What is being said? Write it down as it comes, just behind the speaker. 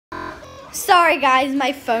Sorry guys,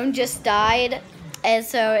 my phone just died, and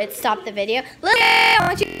so it stopped the video. Look, I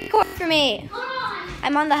want you to record for me.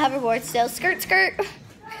 I'm on the hoverboard still. Skirt, skirt.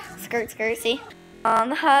 Skirt, skirt, see? On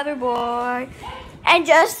the hoverboard. And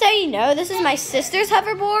just so you know, this is my sister's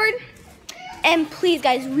hoverboard. And please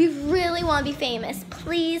guys, we really want to be famous.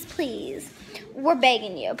 Please, please. We're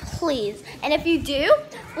begging you, please. And if you do,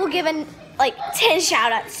 we'll give like 10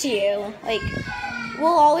 shout outs to you. Like, we'll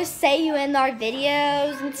always say you in our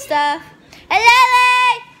videos and stuff. Hey,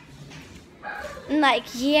 Lily! And like,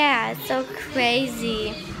 yeah, it's so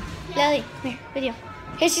crazy. Lily, come here, video.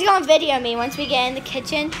 Here, she's gonna video me once we get in the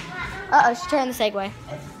kitchen. Uh-oh, she turned the Segway.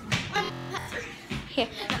 Here.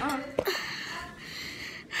 Don't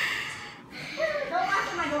laugh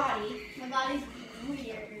at my body. My body's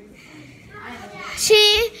weird.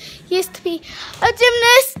 She used to be a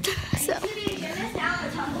gymnast. So. I used to be a gymnast, now I'm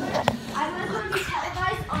a tumbler. I was going to be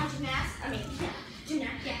televised on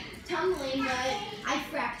tumbling, but I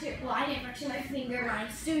fractured. Well, I didn't fracture my finger. My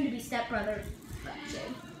soon-to-be stepbrother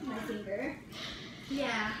fractured my finger.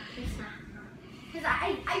 Yeah, it's not. Because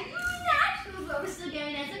I national, but we're still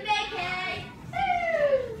going as a vacay.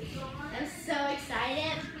 I'm so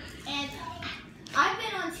excited. And I've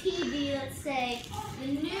been on TV, let's say, the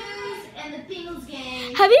news and the Bengals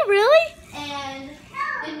game. Have you really? And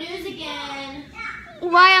the news again.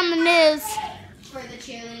 Why on the news? For the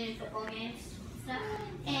cheerleading and football games stuff.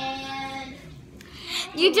 And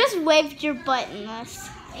you just waved your butt in this.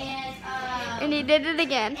 And you did it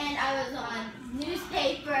again. And I was on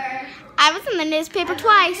newspaper. I was in the newspaper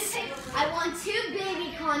twice. I won 2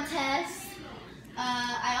 baby contests.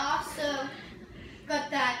 I also got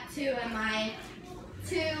that too in my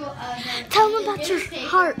 2. Tell them about your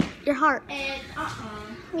heart. Your heart. And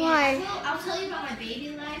Why? And I'll tell you about my baby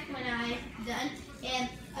life when I'm done. And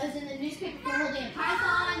I was in the newspaper for holding a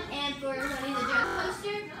python and for holding the joke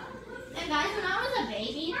poster. And guys, when I was a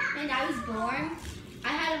baby and I was born, I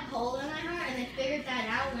had a hole in my heart, and they figured that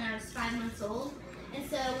out when I was 5 months old. And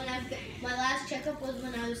so my last checkup was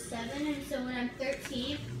when I was 7, and so when I'm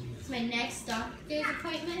 13, it's my next doctor's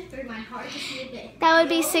appointment for my heart to see if it. That would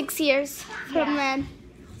be 6 years from then.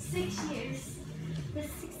 6 years.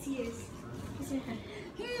 That's 6 years.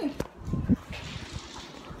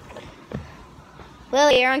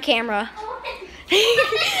 Lily, you're on camera.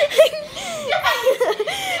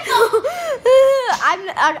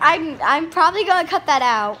 I'm probably gonna cut that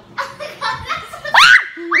out.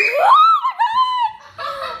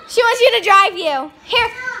 She wants you to drive you. Here.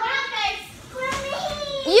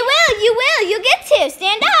 You will. You get to.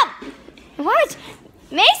 Stand up. What?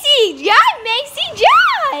 Macy, drive, Macy,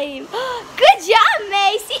 drive. Good job,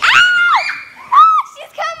 Macy. Ow! Oh,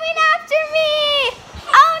 she's coming after me.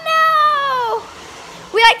 Oh no.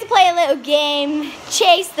 We like to play a little game.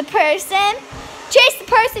 Chase the person. Chase the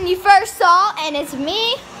person you first saw, and it's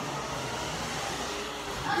me.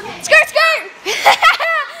 Okay. Skirt, skirt.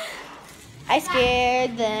 I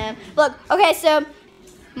scared them. Look, okay, so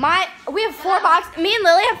we have 4 boxes. Me and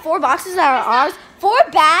Lily have 4 boxes that are ours.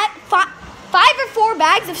 5 or 4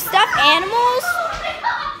 bags of stuffed animals,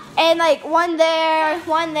 and like one there,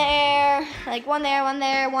 like one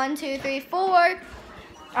there, 1, 2, 3, 4.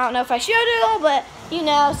 I don't know if I should it all, but you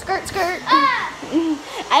know, skirt, skirt.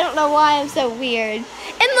 I don't know why I'm so weird. And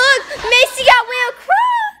look, Macy got whale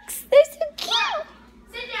Crocs. They're so cute.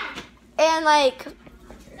 Sit down. And like,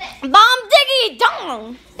 bomb diggy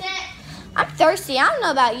dong. Sit. I'm thirsty. I don't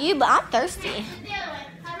know about you, but I'm thirsty. The other way.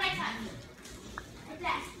 Right side. Like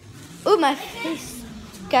that. Ooh, my face.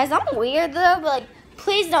 Guys, I'm weird though, but like,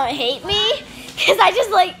 please don't hate me, because I just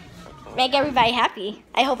like make everybody happy.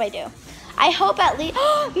 I hope I do. I hope at least.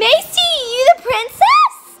 Macy, you the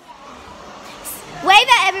princess? Wave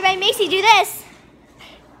at everybody. Macy, do this.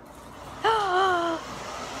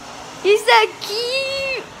 You're so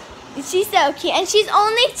cute. She's so cute, and she's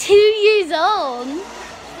only 2 years old.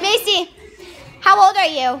 Macy, how old are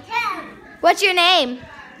you? 10. What's your name?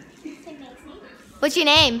 Say Macy. What's your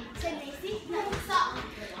name? Say Macy. No, stop.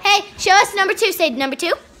 Hey, show us number 2. Say number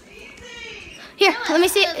 2. Here, let me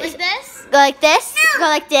see. Like this? Go like this. Go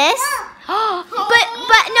like this. But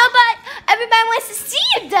everybody wants to see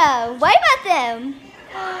you though. Wave at them.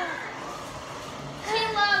 She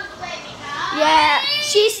loves baby guys. Yeah,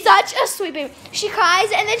 she's such a sweet baby. She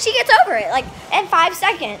cries and then she gets over it like in 5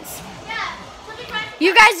 seconds. Yeah.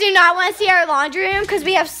 You guys do not want to see our laundry room because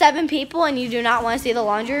we have 7 people and you do not want to see the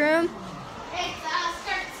laundry room. It's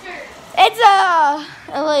skirt. It's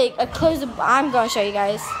like a close. I'm gonna show you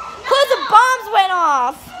guys. Close the bombs went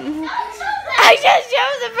off. I just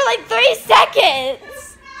chose it for like 3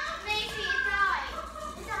 seconds. Macy,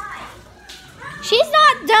 die. She's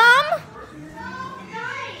not dumb.